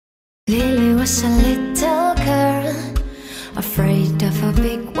Lily was a little girl, afraid of a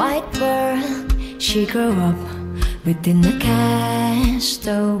big white world. She grew up within the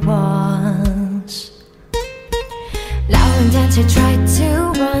castle walls. Now and then she tried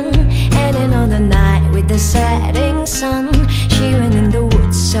to run, and in on the night with the setting sun, she went in the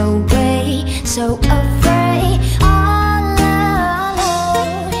woods away, so afraid, all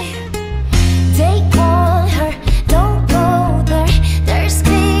alone. They warn her, don't go there. There's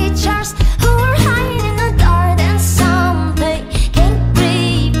creatures who are hiding in the dark, and something can't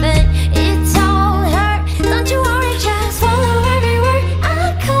breathe. And it told her, don't you worry, just follow everywhere I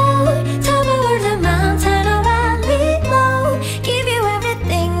go. Top over the mountain or valley low, give you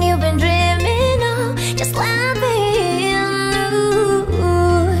everything you've been dreaming of. Just let me in.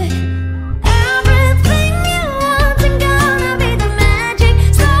 Everything you want and gonna be the magic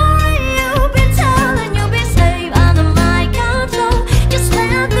story you've been telling. You'll be safe under my control. Just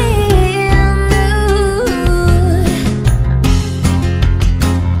let me in.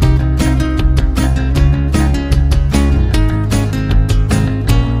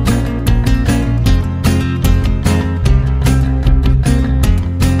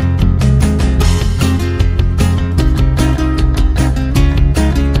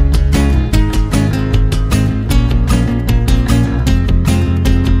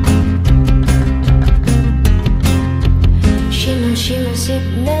 She knew she was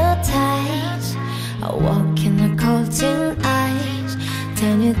hypnotized, a walk in the golden eyes.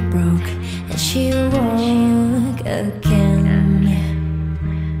 Then it broke and she woke again.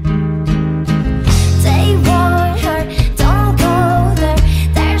 They warned her, don't go there.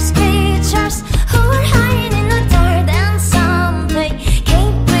 There's creatures who are hiding in the dark, and something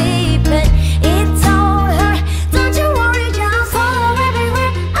can't breathe. But it told her, don't you worry, just follow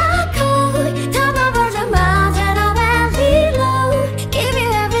everywhere I go. Top over the mountain or valley low, give you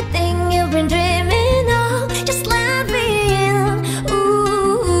everything you've been dreaming of. Just let me in.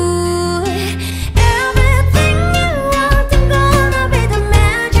 Ooh, everything you want and gonna be the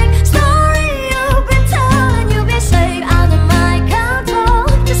magic story you've been telling. You'll be safe under my control.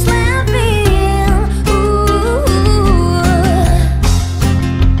 Just let me in. Ooh.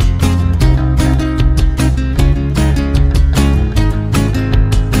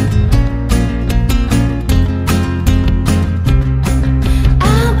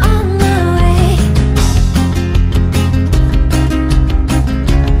 I'm on my way.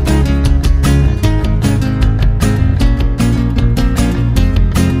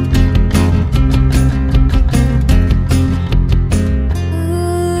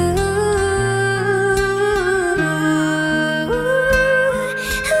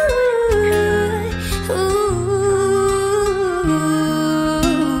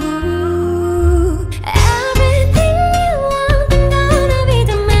 Everything you want and gonna be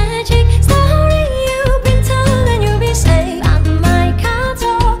the magic story you've been telling. You'll be safe under my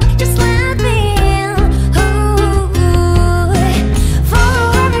control. Just let me in. Ooh, follow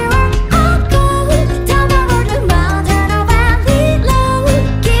everywhere I go. Down over the mountain or valley low,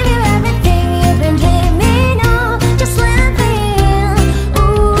 give you everything you've been dreaming of. Just let me in.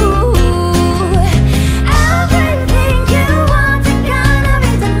 Ooh, everything you want and gonna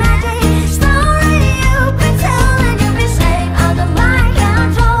be the magic story you've been telling. You'll be safe under my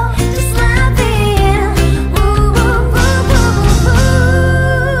control. Just let me in. Ooh, ooh, ooh, ooh, ooh.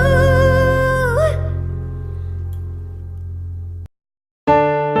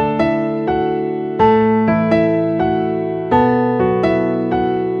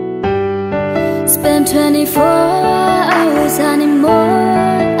 Spend 24 hours, I need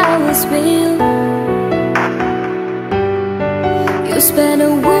more hours with you. You spend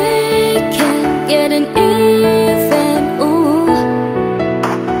a weekend getting even, ooh.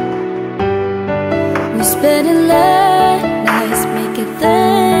 We spend it late nights making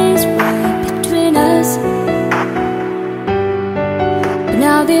things right between us. But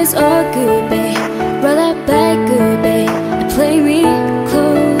now this all good, babe. Roll that back good, babe, and play me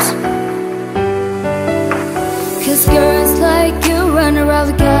close. Cause girls like you run around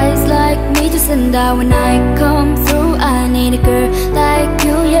with guys like me to send out. When I come through, I need a girl like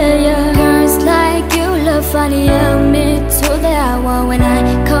you, yeah, yeah. Girls like you love funny, yeah, me too, that I want. When I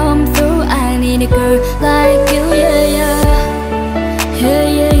come through, I need a girl like you, yeah, yeah. Yeah,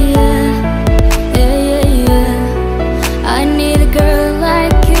 yeah, yeah. Yeah, yeah, yeah. I need a girl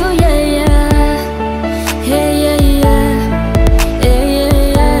like you, yeah, yeah. Yeah, yeah, yeah. Yeah, yeah,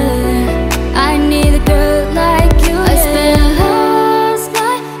 yeah. I need a girl like you, yeah. I spent last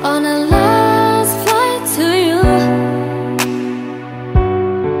night on the last flight to you.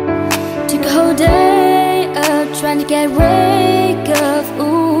 Took a whole day up trying to get wake up,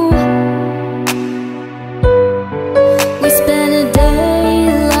 ooh.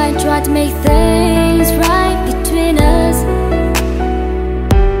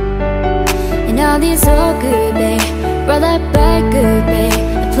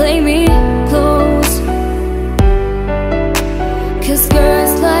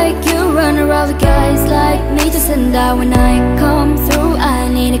 stand out when I come through. I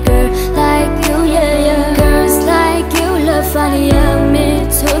need a girl like you, yeah, yeah. Girls like you love funny, yeah, me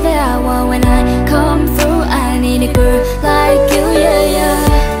too. That I want when I come through. I need a girl like you, yeah, yeah.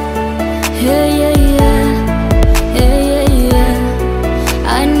 Yeah, yeah, yeah. Yeah, yeah, yeah.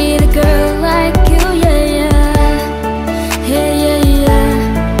 I need a girl like you, yeah, yeah. Yeah, yeah, yeah.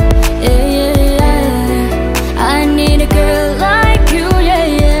 Yeah, yeah, yeah. I need a girl like you, yeah,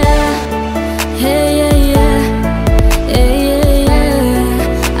 yeah. Yeah, yeah, yeah. Yeah, yeah, yeah.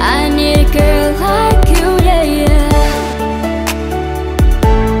 I need a girl like you, yeah, yeah.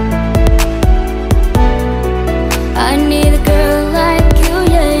 I need a girl like you,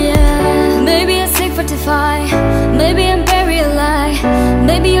 yeah, yeah. Maybe I'm sick for defy. Maybe I'm very alive.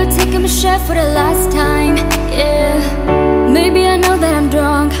 Maybe you're taking my shot for the last time, yeah. Maybe I know that I'm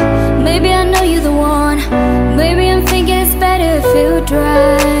drunk. Maybe I know you're the one. Maybe I'm thinking it's better if you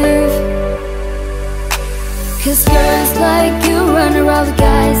drive. Cause girls like you run around with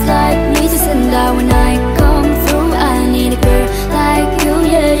guys like me to stand out when I come through. I need a girl like you,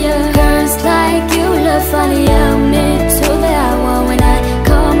 yeah, yeah. Girls like you love funny, yeah, me too. That I want when I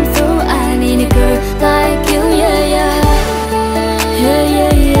come through. I need a girl like you, yeah, yeah. Yeah,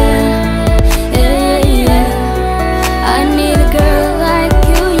 yeah, yeah. Yeah, yeah, yeah. I need a girl like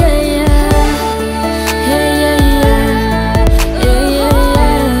you, yeah, yeah. Yeah, yeah, yeah. Yeah, yeah,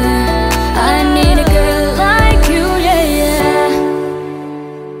 yeah. I need a girl like you, yeah, yeah.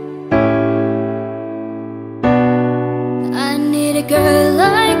 I need a girl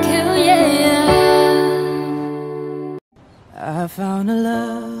like you, yeah, yeah. I found a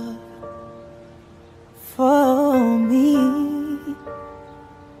love for me.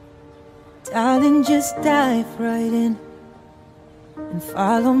 Darling, just dive right in and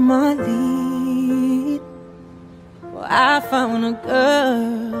follow my lead. Well, I found a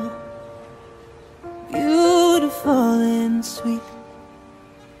girl, beautiful and sweet.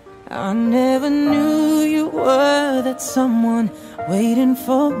 I never knew you were that someone waiting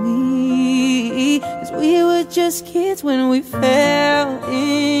for me. 'Cause we were just kids when we fell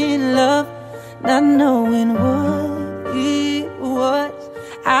in love, not knowing what it was.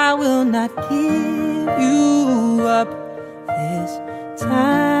 I will not give you up this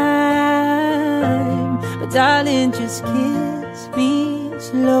time. But darling, just kiss me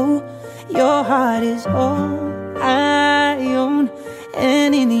slow. Your heart is all I own,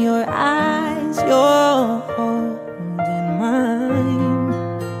 and in your eyes you're holding mine.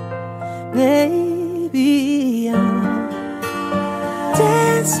 Baby, I'm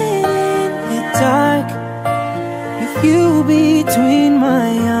dancing in the dark with you between my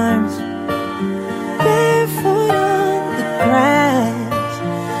arms, barefoot on the grass,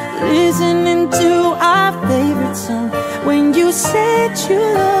 listening to our favorite song. When you said you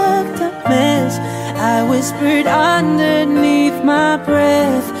looked a mess, I whispered underneath my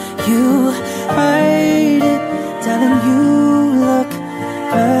breath. You heard it, darling, you look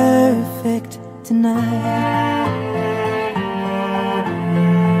perfect tonight.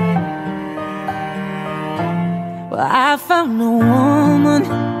 Well, I found a woman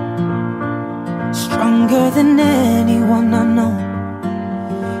stronger than anyone I know.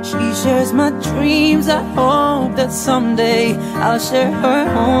 She shares my dreams. I hope that someday I'll share her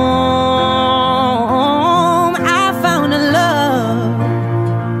home. I found a love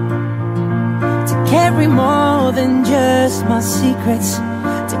to carry more than just my secrets,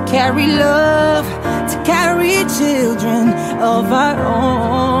 to carry love, to carry children of our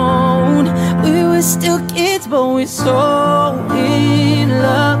own. We were still kids, but we're so in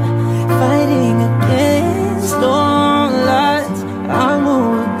love, fighting against all odds. I'm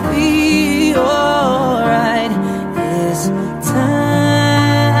gonna be alright this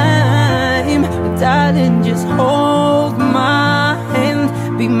time. But darling, just hold my hand,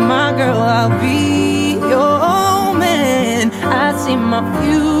 be my girl, I'll be your man. I see my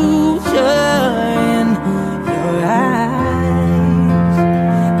future in your eyes.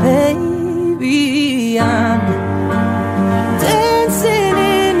 Baby, I'm dancing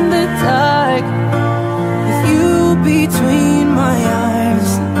in the dark with you between my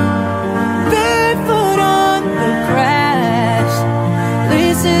arms, barefoot on the grass,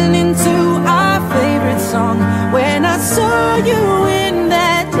 listening to our favorite song. When I saw you in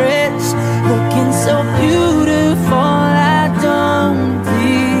that dress, looking so beautiful, I don't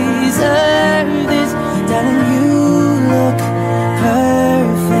deserve this,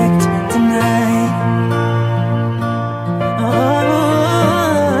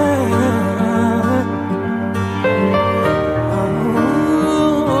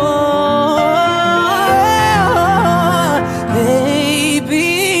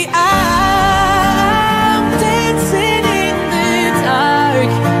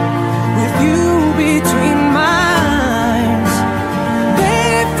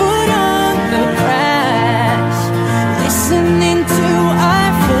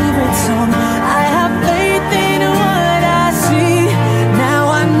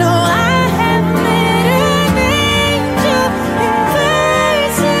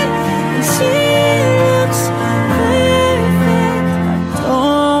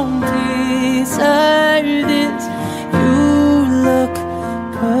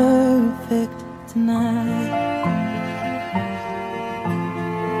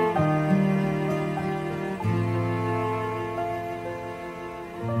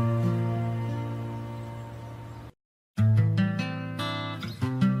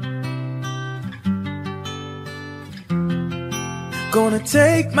 Gonna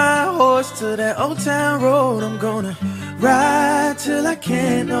take my horse to that old town road. I'm gonna ride till I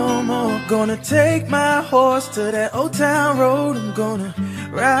can't no more. Gonna take my horse to that old town road. I'm gonna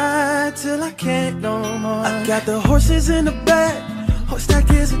ride till I can't no more. I got the horses in the back, horse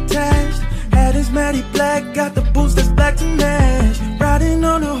stack is attached. Hat is matty black, got the boots that's black to match. Riding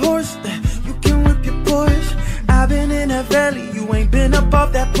on a horse that you can whip your Porsche. I've been in that valley, you ain't been up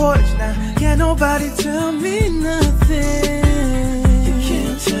off that porch. Now can't nobody tell me nothing. You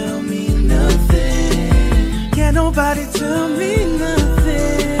can't tell me nothing. Can't nobody tell me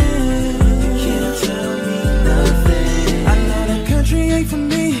nothing. You can't tell me nothing. I know that country ain't for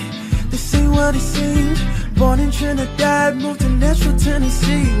me, this ain't what it seems. Born in Trinidad, moved to Nashville,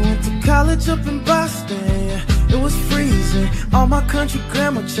 Tennessee. Went to college up in Boston, yeah. It was freezing. All my country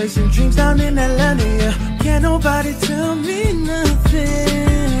grandma chasing dreams down in Atlanta, yeah. Can't nobody tell me nothing.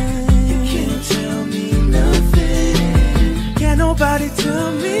 You can't tell me nothing. Can't nobody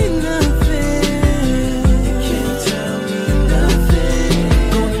tell me nothing. You can't tell me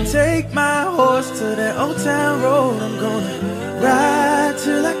nothing. Gonna take my horse to that old town road. I'm gonna ride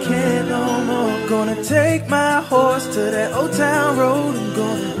till I can't no more. Gonna take my horse to that old town road. I'm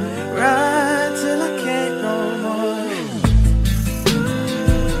gonna ride till I can't no more.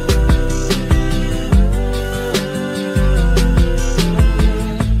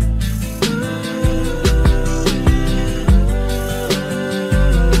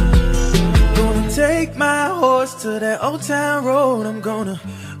 Gonna take my horse to that old town road. I'm gonna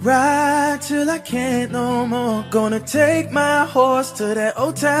ride till I can't no more. Gonna take my horse to that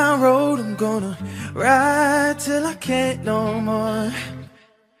old town road. I'm gonna ride till I can't no more.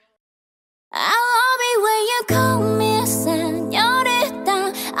 I love it when you call me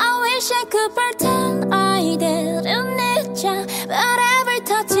señorita. I wish I could pretend I didn't need ya, but every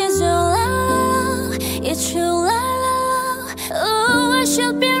touch is your love. It's your love. Ooh, I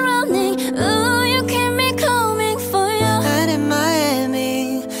should be running. Ooh, you keep me coming for you. And in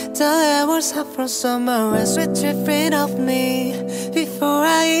Miami, the air was hot from summer and sweat dripping off me. Before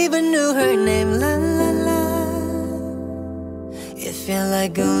I even knew her name, la la la. It felt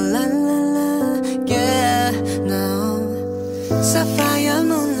like a la la la, yeah, no. Sapphire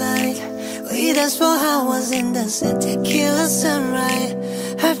moonlight, we danced for hours in the sun, tequila sunrise.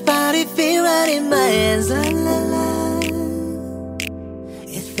 Her body feel right in my hands, la la la.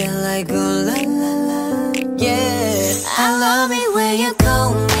 It felt like a la la la, yeah. I love it when you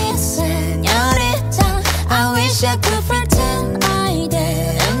call me señorita. I wish I could pretend I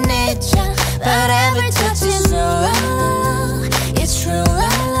didn't need ya, but every touch is your love. It's true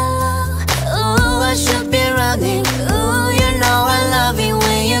love. Ooh, I should be running. Ooh, you know I love it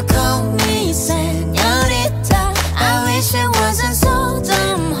when you call me señorita. I wish it wasn't so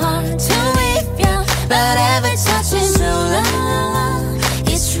damn hard to leave ya, but every touch is your love.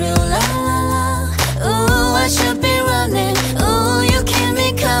 It's true love. Ooh, I should be running. Ooh, you keep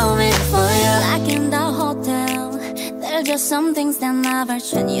me coming for you. Like in the hotel, there's just some things that never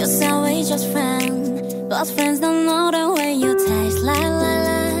change. You say we just friends, but friends don't know the way you taste. La la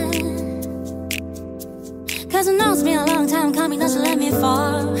la. Cause it knows me a long time coming, doesn't let me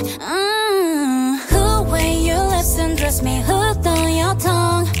fall. Who way you listen, dress me hooked on your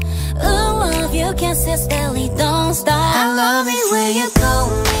tongue. Ooh, love you can't sit still, don't stop. I love it when you call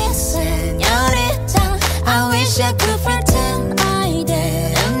me señorita. I wish I could pretend I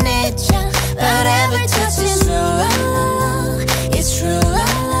didn't need ya, but every touch is your love. It's true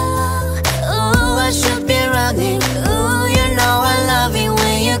love. Ooh, I should be running. Ooh, you know I love it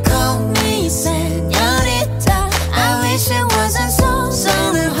when you call me señorita. I wish it wasn't so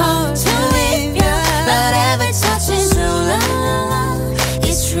damn hard to leave ya, but every touch is your love.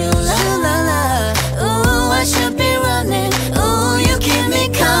 It's true love. Ooh, I should be running. Ooh, you keep me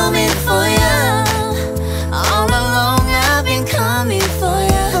coming for ya. All along I've been coming for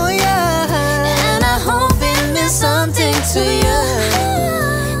ya, and I hope it means something to you.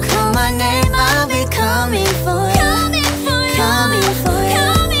 Call my name, I'll be coming for ya. Coming for ya.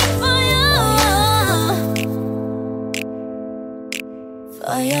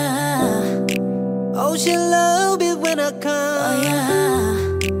 For ya. Oh, she love it when I come. For ya.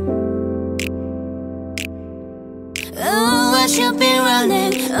 Ooh, I should be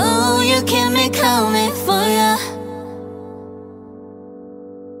running. Ooh, you keep me coming for ya.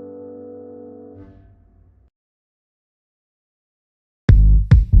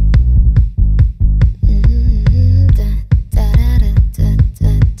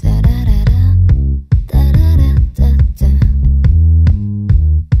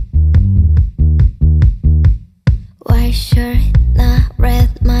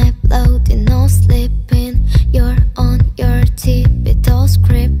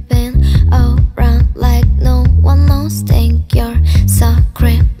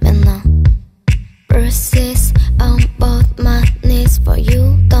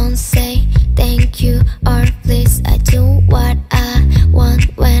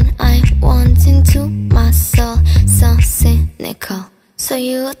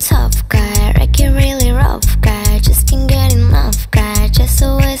 a tough guy, like a really rough guy. Just can't get enough guy, just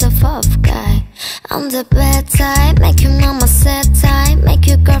always a tough guy. I'm the bad type, make your mama sad type, make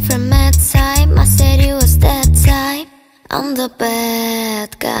your girlfriend mad type. I said you was that type. I'm the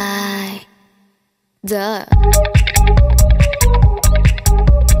bad guy. Duh.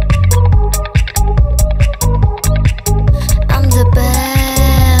 I'm the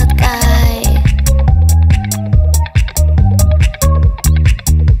bad guy.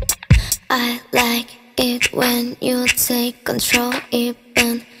 I like it when you take control,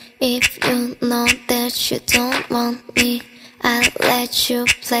 even if you know that you don't want me. I'll let you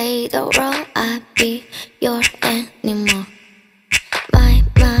play the role, I'll be your animal. My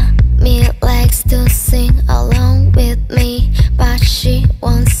mommy likes to sing along with me, but she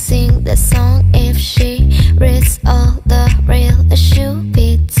won't sing the song if she reads all the real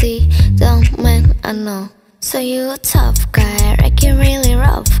stupidity. Don't man, I know. So you a tough guy, like a really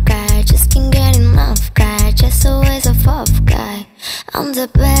rough guy. Just can't get enough guy, just always a tough guy. I'm the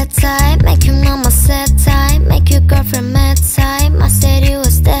bad type, make your mama sad type, make your girlfriend mad type. I said you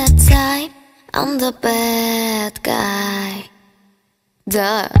was that type. I'm the bad guy.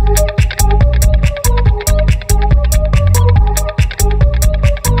 Duh.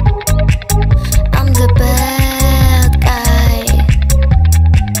 I'm the bad guy.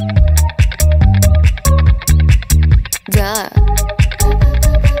 Duh.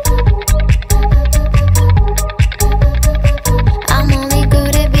 I'm only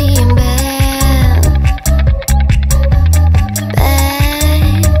good at being bad.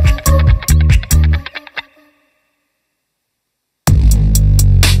 Bad.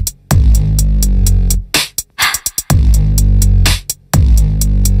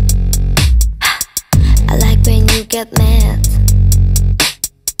 I like when you get mad.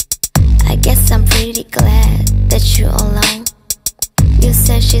 I guess I'm pretty glad that you're alone. You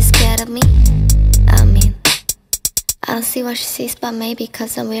said she's scared of me. I mean, I don't see what she sees, but maybe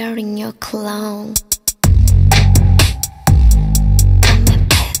 'cause I'm wearing your cologne. I'm a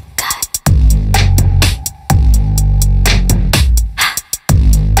bad guy.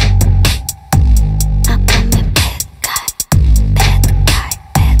 I'm a bad guy. Bad guy,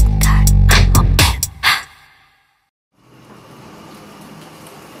 bad guy. I'm a bad.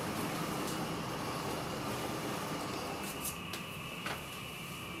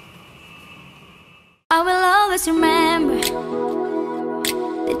 I will always remember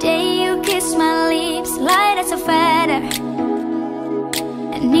the day you kissed my lips, light as a feather.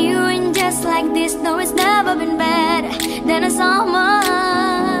 And you and just like this, no, it's never been better than a summer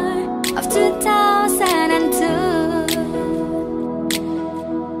of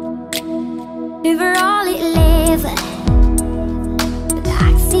 2002. We were only living, but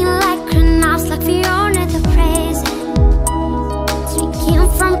acting like grown-ups, like we own it the present. Drinking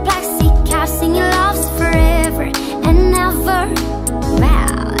from plastic cups, singing loves forever and never.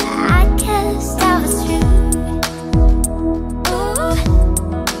 Well, I guess that was true. Ooh.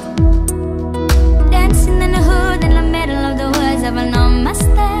 Dancing in the hood in the middle of the woods of an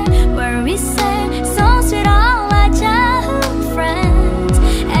namaste, where we sang songs with all our childhood friends.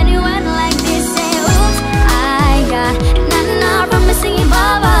 And it went like this, say, oops, I got nothing from me singing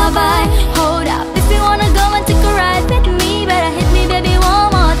bye bye bye. Hold up, if you wanna go and take a ride with me, better hit me baby one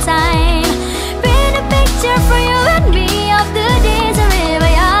more time. Paint a picture for you and me of the days of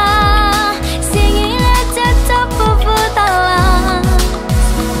river, yeah. Singing at the top of the lungs.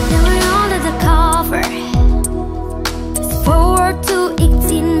 Then we're under the cover. Fast forward to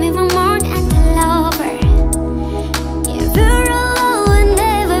 18, we were more than a lover. Yeah, we're alone and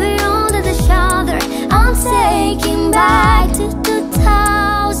never be under the shoulder. I'm taking back to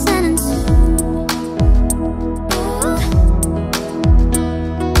 2002. Ooh.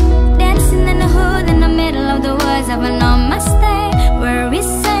 Dancing in the hood in the middle of the woods of an namaste, where we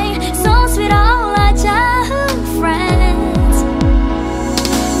sang songs with all our childhood friends.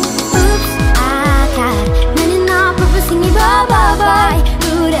 Oops, I got nothing on purpose, singing bye bye bye.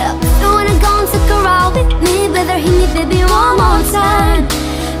 Hold up, you wanna go and take a ride with me, better hit me baby one more time.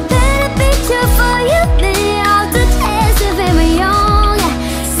 Paint a picture for you, then all the days of when we're young,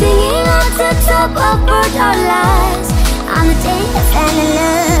 singing at the top of our lives. On the day I fell in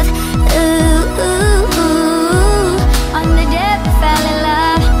love, ooh, ooh, ooh. On the day I fell in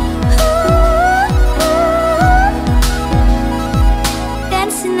love, ooh, ooh.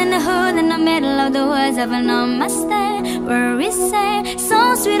 Dancing in the hood in the middle of the woods of an namaste, where we sang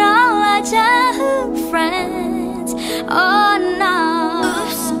songs with all our childhood friends. Oh no.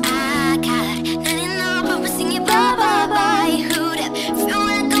 Oops, I got nothing on purpose, singing bye bye bye. Hold up, if you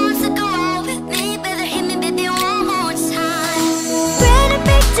wanna go and take a roll with me, better hit me baby one more time. Paint a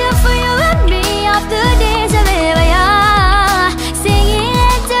picture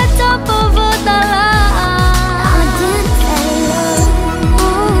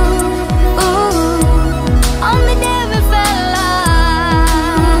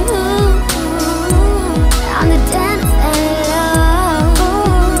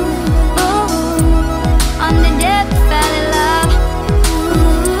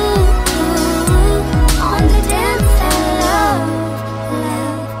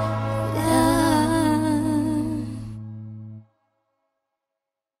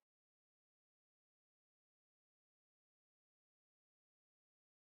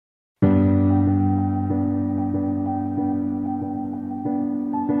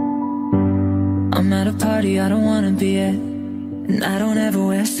party I don't wanna be at, and I don't ever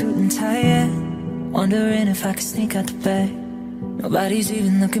wear a suit and tie yet. Wondering if I could sneak out the back. Nobody's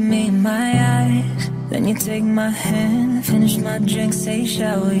even looking me in my eyes. Then you take my hand, finish my drink, say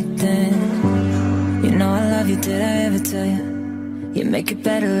shall we dance? You know I love you, did I ever tell you? You make it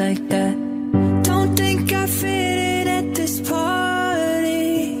better like that. Don't think I fit in at this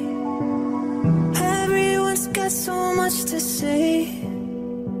party. Everyone's got so much to say.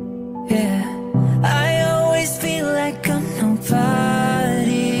 Yeah, I always feel like I'm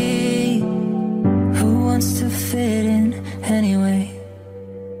nobody. Who wants to fit in anyway?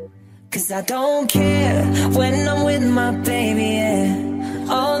 'Cause I don't care when I'm with my baby, yeah.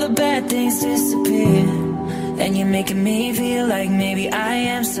 All the bad things disappear, and you're making me feel like maybe I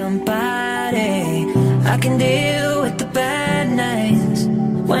am somebody. I can deal with the bad nights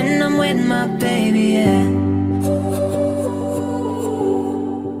when I'm with my baby, yeah.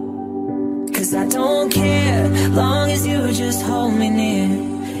 'Cause I don't care, long as you just hold me near.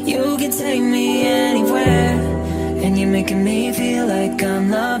 You can take me anywhere, and you're making me feel like I'm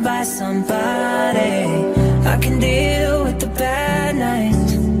loved by somebody. I can deal with the bad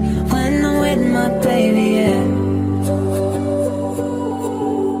nights when I'm with my baby, yeah.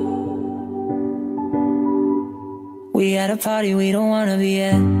 We at a party we don't wanna be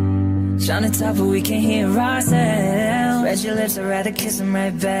at, trying to talk but we can't hear ourselves. Red your lips, I'd rather kiss them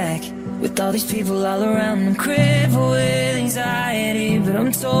right back. With all these people all around, I'm crippled with anxiety, but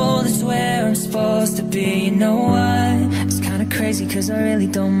I'm told it's where I'm supposed to be. You know what? It's kinda crazy 'cause I really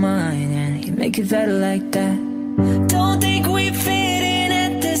don't mind, and you make it better like that. Don't think we fit in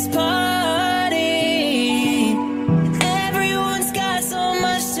at this party. Everyone's got so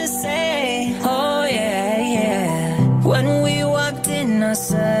much to say. Oh yeah, yeah. When we walked in, I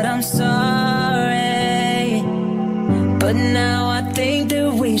said I'm sorry, but now I think that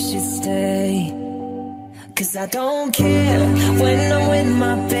we should stay. 'Cause I don't care when I'm with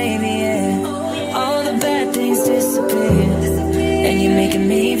my baby, yeah. All the bad things disappear, and you're making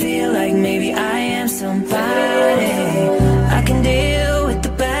me feel like maybe I am somebody. I can deal with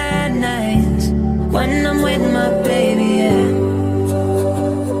the bad nights when I'm with my baby, yeah.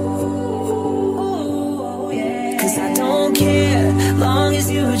 'Cause I don't care, long as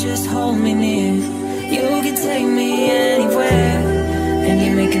you just hold me near. You can take me anywhere, and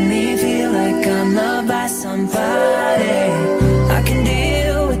you're making me feel like I'm loved by somebody. I can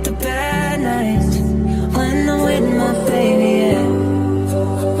deal with the bad nights when I'm with my baby, yeah.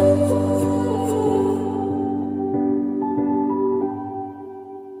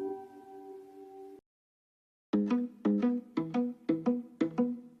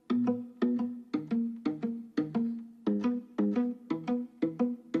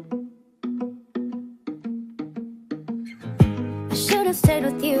 I should've stayed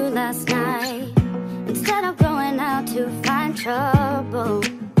with you last night instead of going out to find trouble.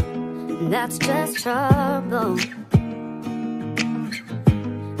 That's just trouble.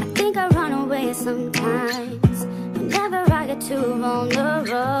 I think I run away sometimes whenever I get too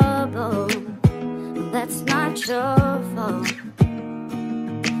vulnerable. That's not your fault.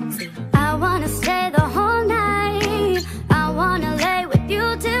 See, I wanna stay the whole night. I wanna lay with you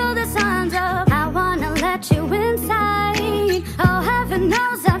till the sun's up. I wanna let you inside. Oh, heaven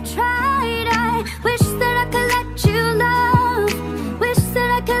knows I've tried. I wish that I could let you love. Wish that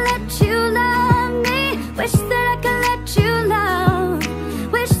I could let you love me. Wish that I could let you love.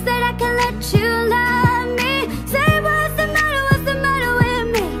 Wish that I could let you love me. Say what's the matter with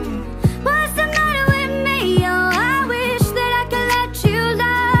me? What's the matter with me? Oh, I wish that I could let you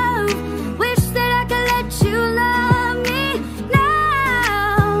love. Wish that I could let you love me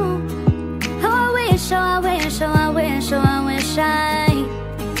now. Oh, I wish, oh, I wish, oh, I wish, oh, I wish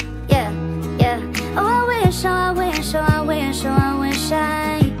yeah, yeah. Oh, I wish, oh, I wish, oh, I wish, oh, I wish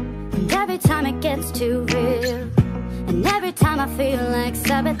And every time it gets too real, and every time I feel like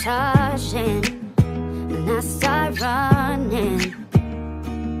sabotaging, and I start running.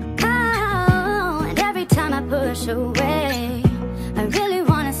 Oh, and every time I push away, I really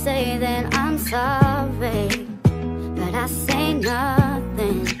wanna say that I'm sorry, but I say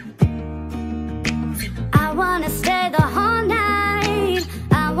nothing. I wanna stay the whole night.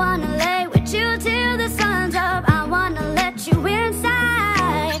 I wanna lay with you till the sun's up. I wanna let you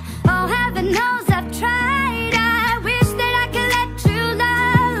inside. Oh, heaven knows I've tried. I wish that I could let you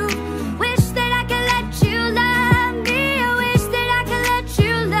love. Wish that I could let you love me. I wish that I could let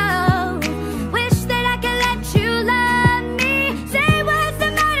you love. Wish that I could let you love me. Say what's the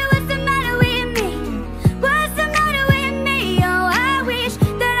matter with me? What's the matter with me? Oh, I wish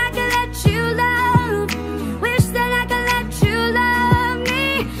that I could let you love. Wish that I could let you love me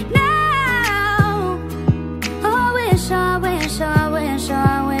now.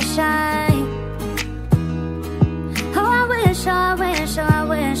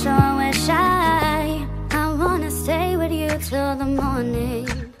 I wanna stay with you till the morning,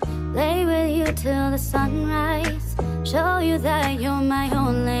 lay with you till the sunrise, show you that you're my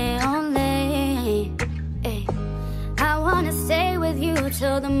only. Ay. I wanna stay with you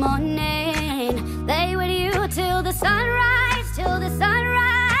till the morning, lay with you till the sunrise,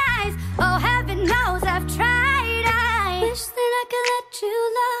 Oh, heaven knows I've tried. I wish that I could let you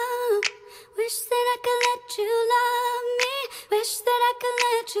love, wish that I could let you love me, wish that I could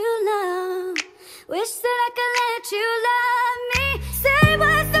let you love, wish that I could let you love me. Say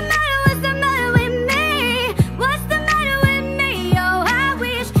what's the matter with me, what's the matter with me? Oh, I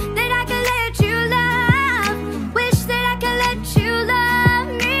wish that I could let you love, wish that I could let you love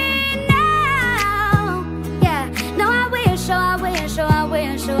me now. Yeah, no, I wish, oh, I wish, oh, I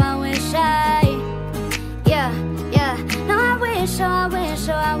wish, oh, I wish yeah. No, I wish, oh, I wish,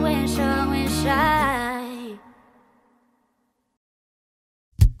 oh, I wish, oh, I wish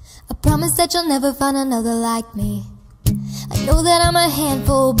I promise that you'll never find another like me. I know that I'm a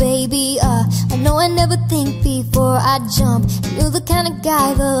handful, baby. I know I never think before I jump. You're the kind of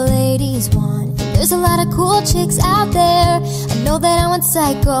guy the ladies want. There's a lot of cool chicks out there. I know that I went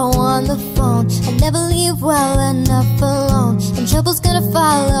psycho on the phone. I never leave well enough alone, and trouble's gonna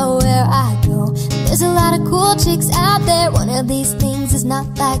follow where I go. There's a lot of cool chicks out there. One of these things is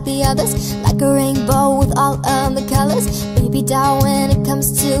not like the others, like a rainbow with all of the colors. Baby doll, when it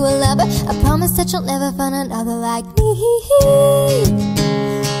comes to a lover, I promise that you'll never find another like me. Ooh,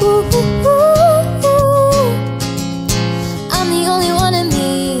 ooh, ooh, ooh. I'm the only one of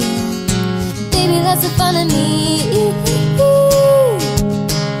me, baby, that's the fun of me. Ooh, ooh,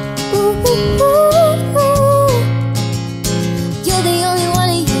 ooh, ooh. You're the only one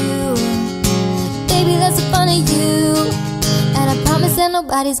of you, baby, that's the fun of you. And I promise that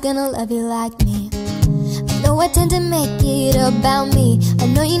nobody's gonna love you like me. I know I tend to make it about me. I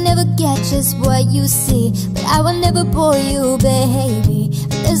know you never get just what you see, but I will never bore you, baby.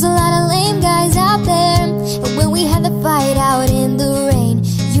 There's a lot of lame guys out there, and when we had the fight out in the rain,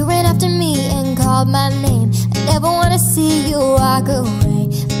 you ran after me and called my name. I never wanna see you walk away.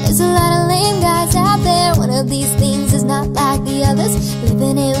 There's a lot of lame guys out there. One of these things is not like the others.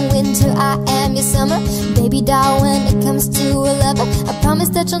 Living in winter, I am your summer. Baby doll, when it comes to a lover, I promise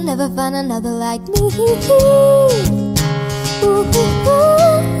that you'll never find another like me. Ooh, ooh, ooh,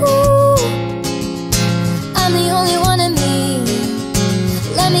 ooh. I'm the only one of me,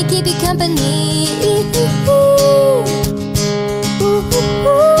 let me keep you company. Ooh, ooh, ooh,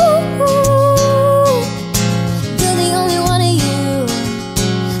 ooh. You're the only one of you,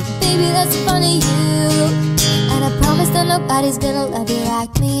 baby, that's the fun of you. And I promise that nobody's gonna love you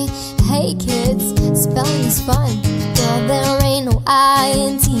like me. Hey kids, spelling is fun. Girl, there ain't no I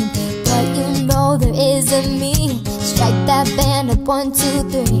in team, but you know there is a me. Strike that band up 1, 2,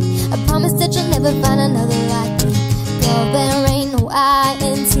 3. I promise that you'll never find another like me. Girl, there ain't no I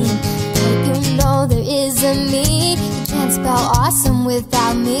in team, but you know there is a me. You can't spell awesome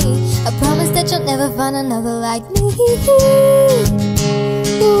without me. I promise that you'll never find another like me. Ooh,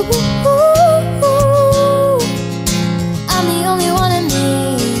 ooh, ooh. I'm the only one of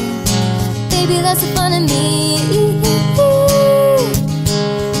me, baby, that's the fun of me.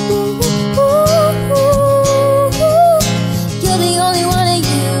 You're the only one of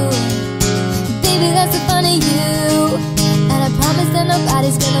you, baby, that's the fun of you. And I promise that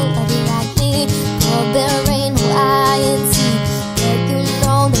nobody's gonna love you like me. Oh, there ain't no I in T, but you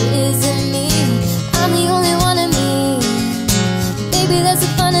know there isn't me. I'm the only one of me, baby, that's the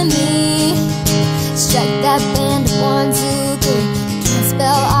fun of me. Strike that band of 1, 2, 3. Can't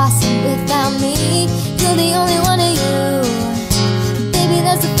spell awesome without me. You're the only one of you, baby,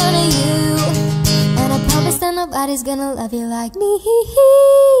 that's the fun of you. And I promise that nobody's gonna love you like me.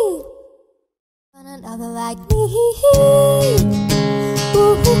 Find another like me. Ooh,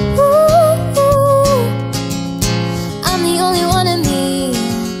 ooh, ooh, ooh. I'm the only one of me,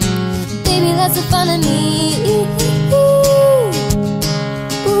 baby, that's the fun of me. Ooh, ooh,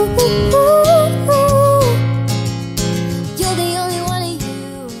 ooh, ooh. You're the only one of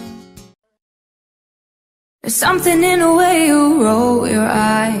you. There's something in the way you roll your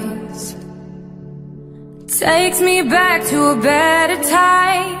eyes, takes me back to a better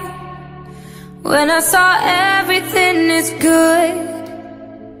time, when I saw everything is good,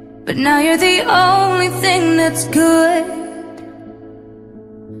 but now you're the only thing that's good.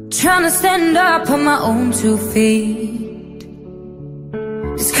 Trying to stand up on my own 2 feet.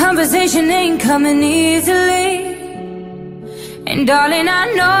 This conversation ain't coming easily, and darling, I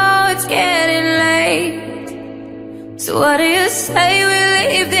know it's getting late. So what do you say we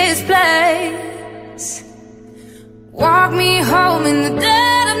leave this place? Walk me home in the day.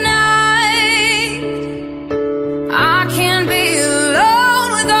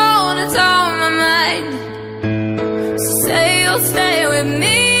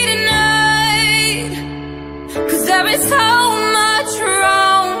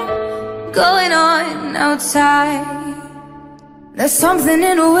 going on outside. There's something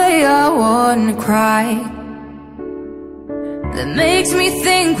in the way I wanna cry that makes me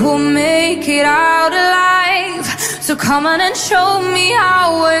think we'll make it out alive. So come on and show me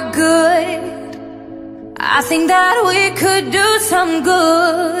how we're good. I think that we could do some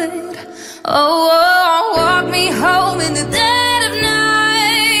good. Oh, oh, walk me home in the dead of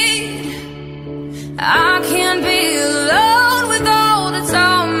night. I can't be alone with all that's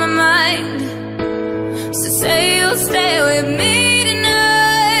on my mind. So say you'll stay with me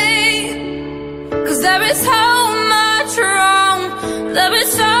tonight. 'Cause there is so much wrong. There is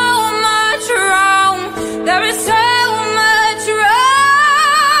so much wrong. There is so much wrong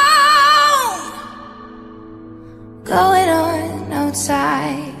going on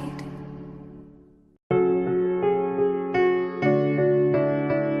outside.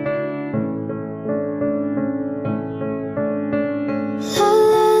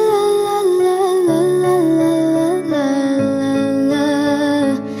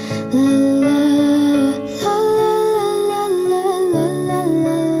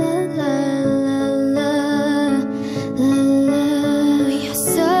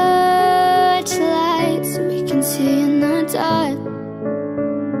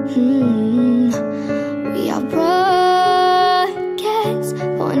 We are broadcasts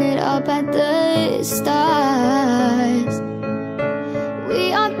pointed up at the stars. We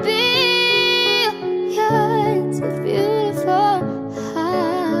are billions of beautiful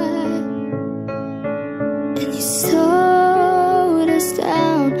hearts. And you sold us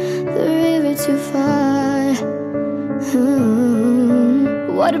down the river too far.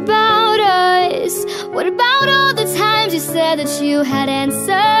 What about us? What about all the times you said that you had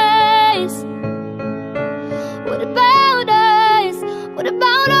answers? What about us? What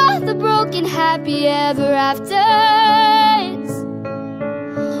about all the broken happy ever afters?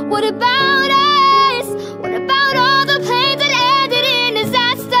 What about us? What about all the planes that ended in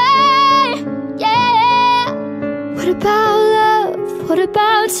disaster? Yeah. What about love? What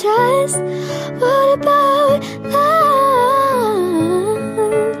about trust? What about love?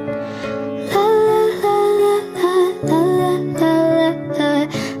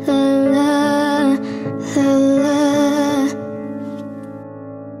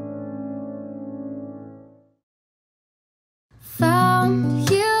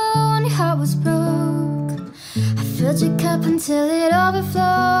 Filled your cup until it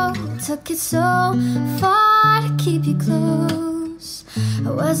overflowed. Took it so far to keep you close. I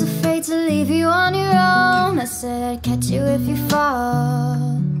was afraid to leave you on your own. I said I'd catch you if you fall,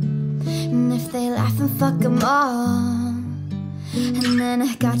 and if they laugh and fuck them all. And then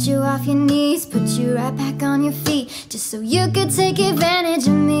I got you off your knees, put you right back on your feet, just so you could take advantage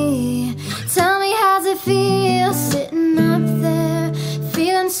of me. Tell me, how's it feel sitting up there,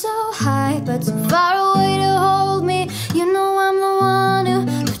 feeling so high but too far away to hold me? You know I'm the one who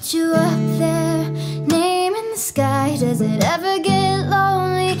put you up there, name in the sky. Does it ever get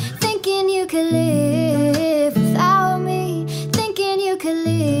lonely thinking you could live without me? Thinking you could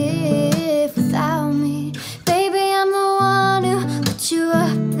live without me? Baby, I'm the one who put you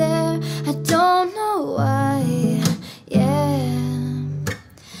up there. I don't know why, yeah.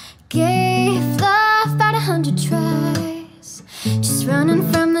 Gave love about 100 tries, just running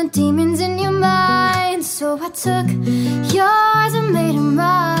from the demons in your mind. So I took yours and made them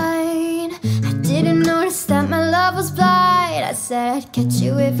mine. I didn't notice that my love was blind. I said I'd catch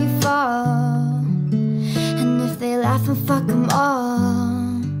you if you fall, and if they laugh and fuck them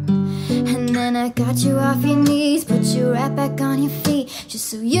all. And then I got you off your knees, put you right back on your feet, just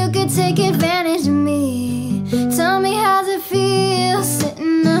so you could take advantage of me. Tell me, how's it feel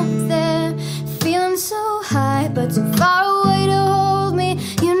sitting up there, feeling so high but too far away to hold me?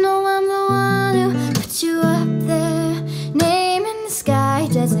 You know I'm the one who put you up there, name in the sky.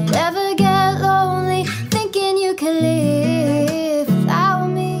 Does it ever get lonely thinking you could live without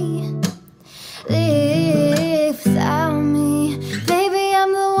me? Live without me? Baby,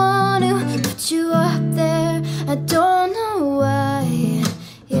 I'm the one who put you up there. I don't know why,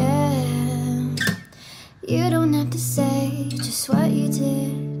 yeah. You don't have to say just what you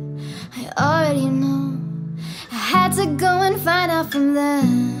did, I already know. I had to go and find out from them.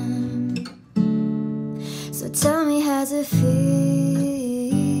 So tell me, how's it feel?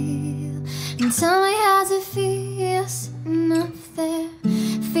 And tell me, how's it feel sitting up there,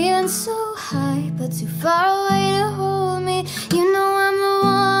 feeling so high but too far away to hold me? You know I'm the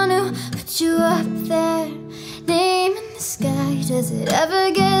one who put you up there, name in the sky. Does it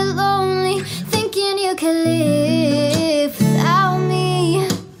ever get lonely thinking you could live without me?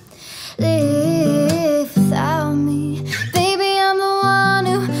 Live without me? Baby, I'm the one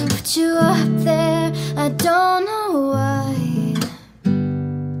who put you up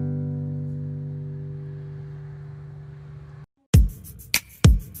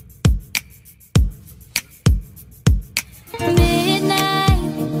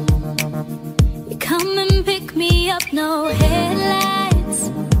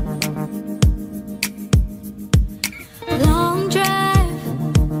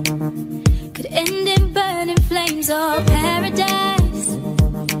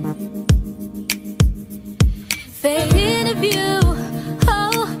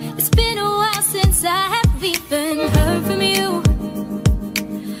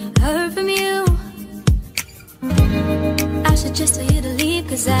sleep,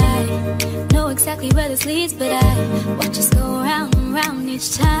 cause I know exactly where this leads, but I watch us go round and round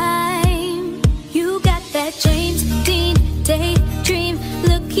each time. You got that James Dean daydream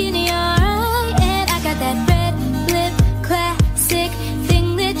look in your eye, and I got that red lip classic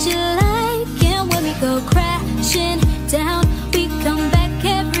thing that you like. And when we go crashing down, we come back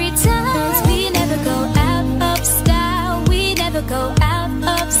every time. We never go out of style, we never go out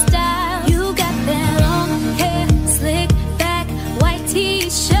of style. You got that long hair, slick back, white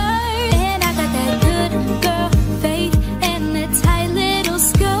t-shirt, and I got that good girl faith and a tight little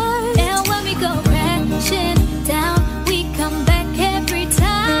skirt. And when we go crashing down, we come back every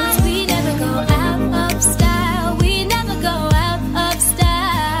time. We never go out of style, we never go out of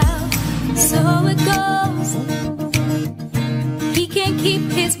style. So it goes, he can't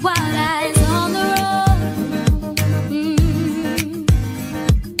keep his wild eyes on the road.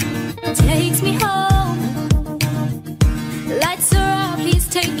 Takes me home, lights are off, he's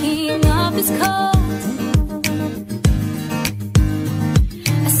taking off his coat.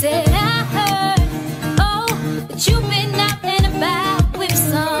 I said I heard, oh, that you've been out and about with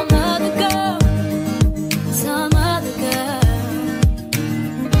some other girl, some other girl.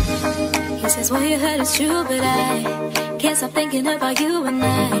 He says, well, you heard it's true, but I can't stop thinking about you and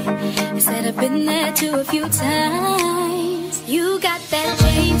I said I've been there too a few times. You got that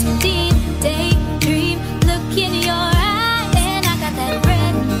James Dean daydream look in your eye, and I got that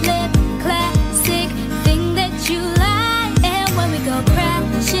red lip classic thing that you like. And when we go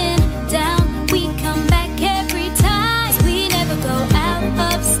crashing down, we come back every time. We never go out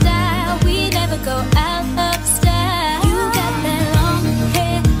of style, we never go out of style. You got that long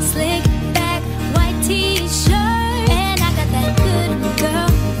hair, slick back, white t-shirt, and I got that good girl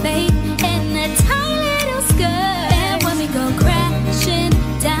faith and a tight little skirt. And when we go crashing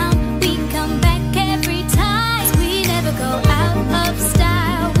down, we come back every time. We never go out of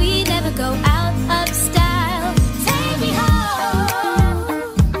style, we never go out of style. Take me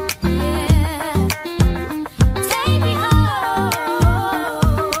home, yeah. Take me home,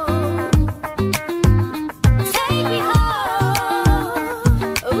 take me home.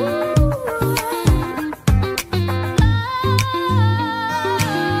 Ooh.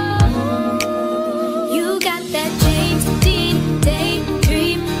 You got that James Dean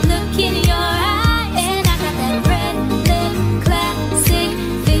daydream look in your eye, and I got that red lip classic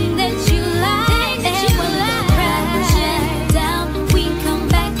thing that you like. And when we crashing down, we come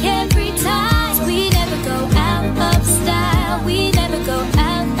back every time. We never go out of style, we never go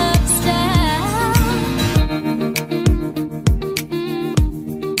out of style.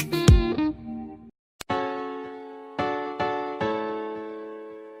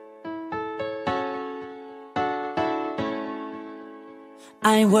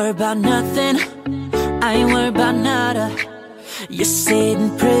 I ain't worried about nothing, I ain't worried about nada. You're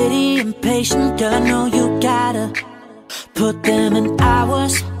sitting pretty impatient, girl, I know you gotta put them in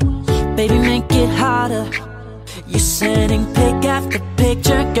hours, baby, make it harder. You're sending pic after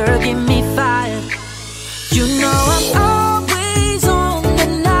picture, girl, get me fired. You know I'm always on the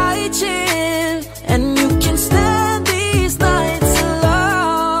night shift, and you can stand these nights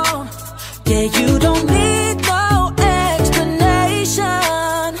alone. Yeah, you don't need no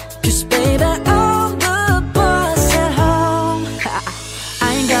explanation, 'cause baby, I'm the boss at home. I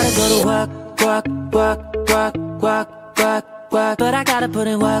ain't gotta go to work, work, work, work, work, work, work, but I gotta put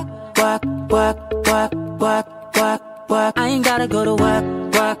in work, work, work, work, work, work, work. I ain't gotta go to work,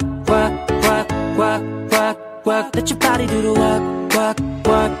 work, work, work, work, work, work. Let your body do the work, work,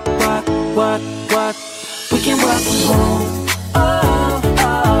 work, work, work, work. We can work from home, oh,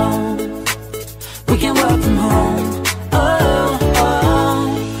 oh. We can work from home, oh, oh.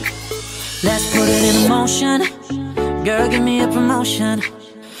 Let's put it in motion, girl, give me a promotion.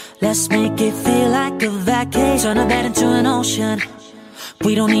 Let's make it feel like a vacation, turn a bed into an ocean.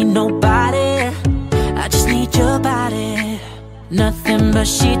 We don't need nobody, I just need your body. Nothing but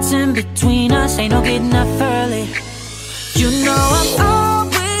sheets in between us, ain't no getting up early. You know I'm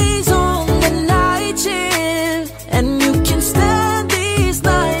always on the night shift, and you can stand these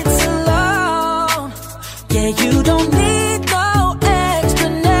nights alone. Yeah, you don't need no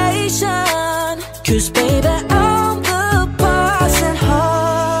explanation, 'cause baby, I'm the boss at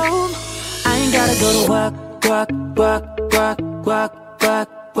home. I ain't gotta go to work, work, work, work, work, work,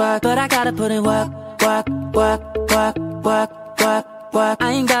 work, but I gotta put in work, work, work, work, work, work, work. I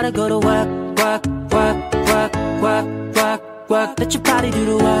ain't gotta go to work, work, work, work, work, work, work. Let your body do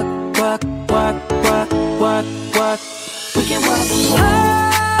the work, work, work, work, work, work. We can work from home.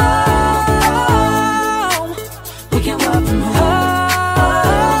 We can work from home.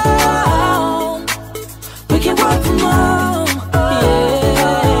 We can work from home. Yeah.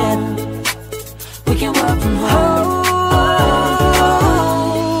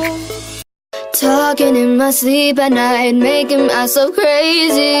 my sleep at night, making myself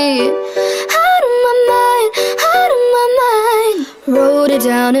crazy. Out of my mind, out of my mind. Wrote it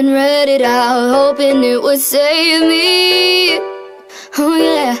down and read it out, hoping it would save me. Oh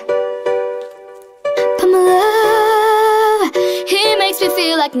yeah. But my love, he makes me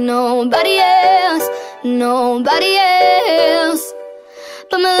feel like nobody else, nobody else.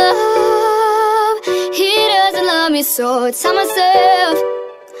 But my love, he doesn't love me, so I tell myself,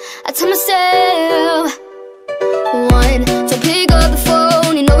 one, don't pick up the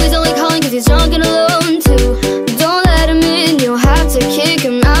phone, you know he's only calling cause he's drunk and alone. Two, don't let him in, you'll have to kick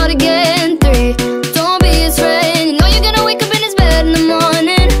him out again. Three, don't be his friend, you know you're gonna wake up in his bed in the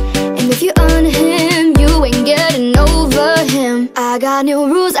morning. And if you own him, you ain't getting over him. I got no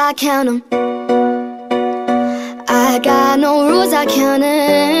rules, I count 'em. I got no rules, I count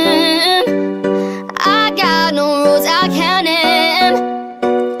 'em. I got no rules, I count 'em.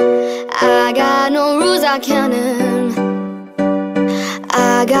 I got no rules, I count 'em.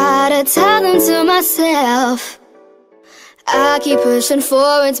 I gotta tell them to myself. I keep pushing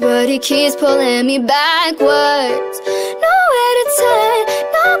forwards, but he keeps pulling me backwards. Nowhere to turn,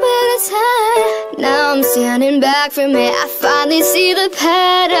 nowhere to turn. Now I'm standing back from it, I finally see the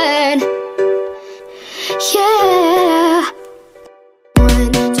pattern. Yeah.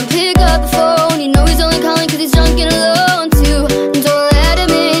 One, don't pick up the phone, you know he's only calling cause he's drunk and alone. Two, don't let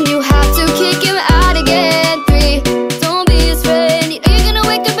him in, you have to kick him out again. Three, don't be his friend, you know you're gonna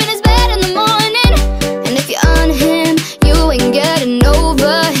wake up in his bed in the morning. And if you're on him, you ain't getting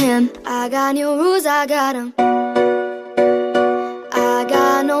over him. I got no rules, I got 'em. I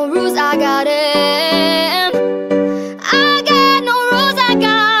got no rules, I got 'em. I got no rules, I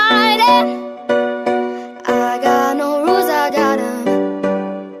got 'em. I got no rules, I got 'em.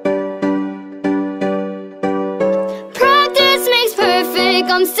 Practice makes perfect,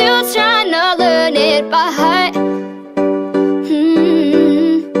 I'm still trying to learn it by heart.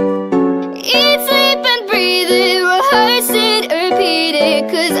 Eat, sleep and breathe it, rehearse it, repeat it.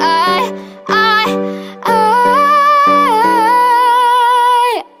 Cause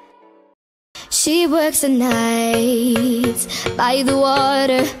she works the nights by the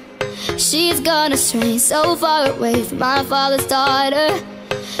water. She's gone astray, so far away from my father's daughter.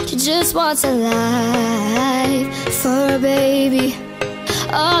 She just wants a life for a baby.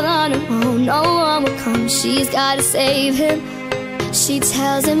 All on her own, no one will come, she's gotta save him. She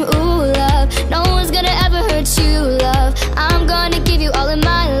tells him, ooh love, no one's gonna ever hurt you, love. I'm gonna give you all of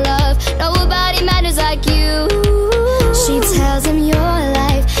my love, nobody matters like you. She tells him your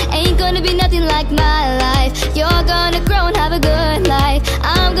life ain't gonna be nothing like my life. You're gonna grow and have a good life.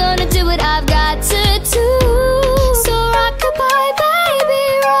 I'm gonna do what I've got to do. So rock-a-bye, baby,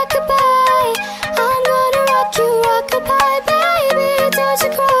 rock-a-bye. I'm gonna rock you, rock-a-bye, baby, don't you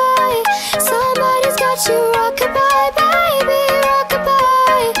cry. Somebody's got you, rock-a-bye, baby,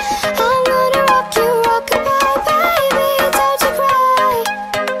 rock-a-bye. I'm gonna rock you, rock-a-bye, baby, don't you cry.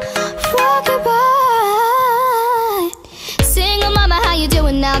 Rock-a-bye. Single mama, how you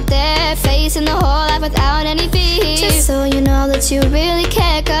doing out there? Facing the whole life without any fear. Just so you know that you really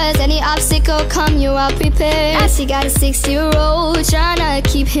care, cause any obstacle come, you are prepared. Now she got a 6-year-old, tryna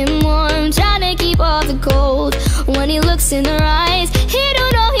keep him warm, tryna keep all the gold. When he looks in her eyes, he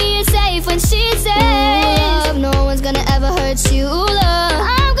don't know he is safe. When she says, love, no one's gonna ever hurt you, love.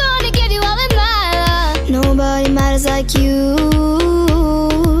 I'm gonna give you all of my love. Nobody matters like you.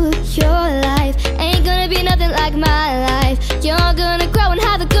 Your life ain't gonna be nothing like my life. You're gonna grow and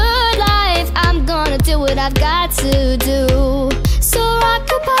have a good life. I'm gonna do what I've got to do. So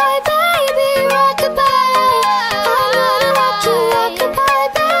rock-a-bye, baby, rock-a-bye. I'm gonna rock you, rock-a-bye,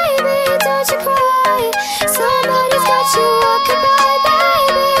 baby, don't you cry. Somebody's got you, rock-a-bye,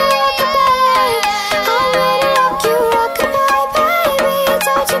 baby, rock-a-bye. I'm gonna rock you, rock-a-bye, baby,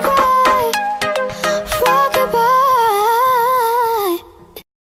 don't you cry. Rock-a-bye.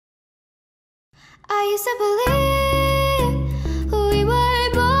 I used to believe we were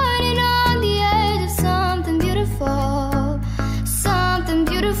born and on the edge of something beautiful, something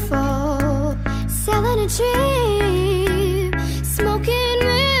beautiful. Selling a dream, smoking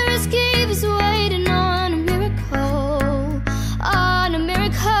mirrors, keep us waiting on a miracle, on a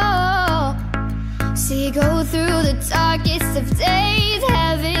miracle. See, go through the darkest of days,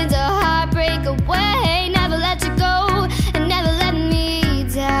 heaven's a heartbreak away. Never let you go and never let me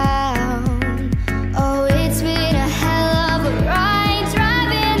down. Oh, it's been a hell of a ride,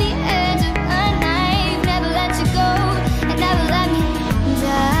 driving the edge of a knife. Never let you go and never let me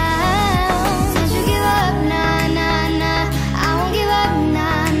down. Don't you give up, nah, nah, nah. I won't give up,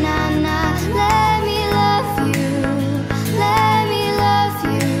 nah, nah, nah. Let me love you, let me love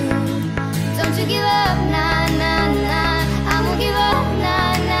you. Don't you give up, nah.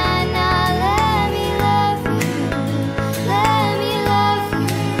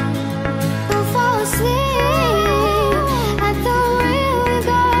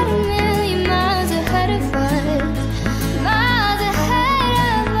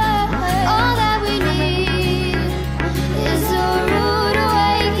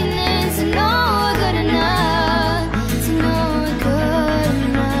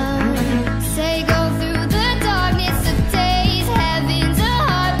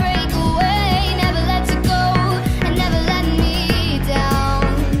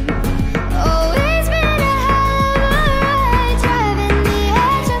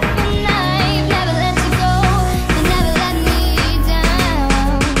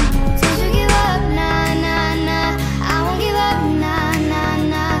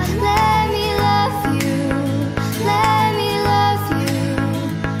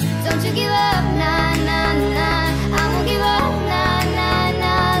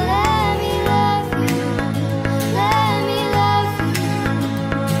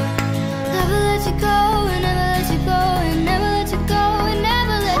 let you go, and never let you go, and never let you go, and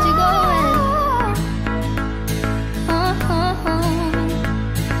never let you go.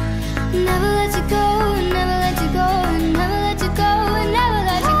 Never let you go, and never let you go, and never let you go, and never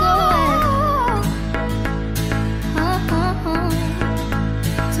let you go.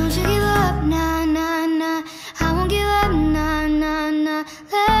 Don't you give up, nah, nah, nah. I won't give up, nah, nah, nah.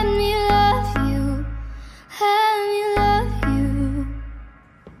 Let me love you, let me love you.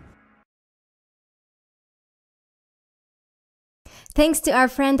 Thanks to our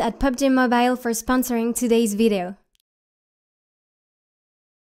friend at PUBG Mobile for sponsoring today's video.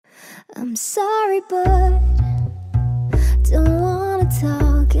 I'm sorry, but don't wanna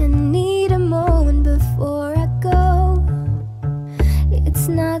talk. I need a moment before I go. It's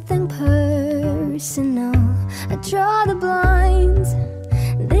nothing personal. I draw the blinds.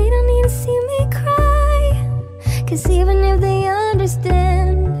 They don't need to see me cry. 'Cause even if they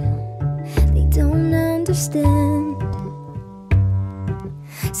understand, they don't understand.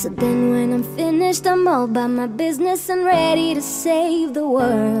 So then when I'm finished, I'm all about my business and ready to save the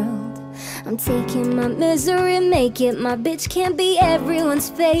world. I'm taking my misery, make it my bitch, can't be everyone's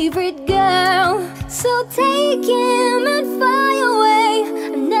favorite girl. So take him and fly away.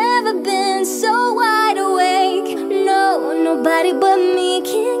 I've never been so wide awake. No, nobody but me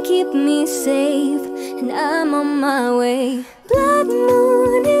can keep me safe, and I'm on my way. Blood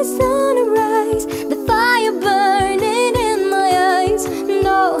moon is on the rise, the fire burning in my eyes.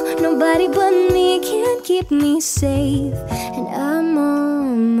 No, nobody but me can keep me safe, and I'm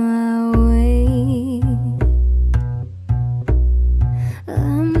on my way.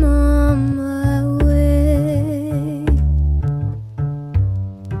 I'm on my way.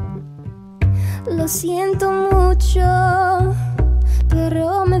 Lo siento mucho,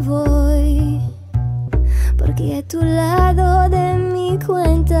 pero me voy, porque a tu lado de mi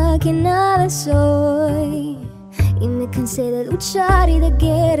cuenta que nada soy. Y me cansé de luchar y de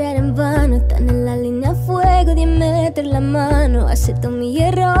guerrear en vano. Están en la línea de fuego de meter la mano. Acepto mis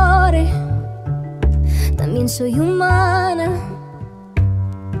errores, también soy humana.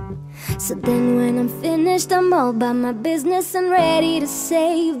 So then when I'm finished, I'm all about my business and ready to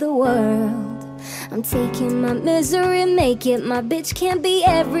save the world. I'm taking my misery, make it my bitch, can't be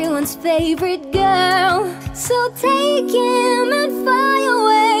everyone's favorite girl. So take him and fly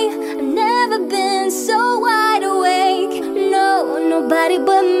away. I've never been so wide awake. No, nobody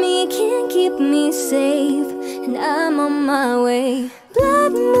but me can keep me safe, and I'm on my way.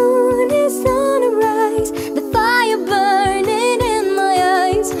 Blood moon is on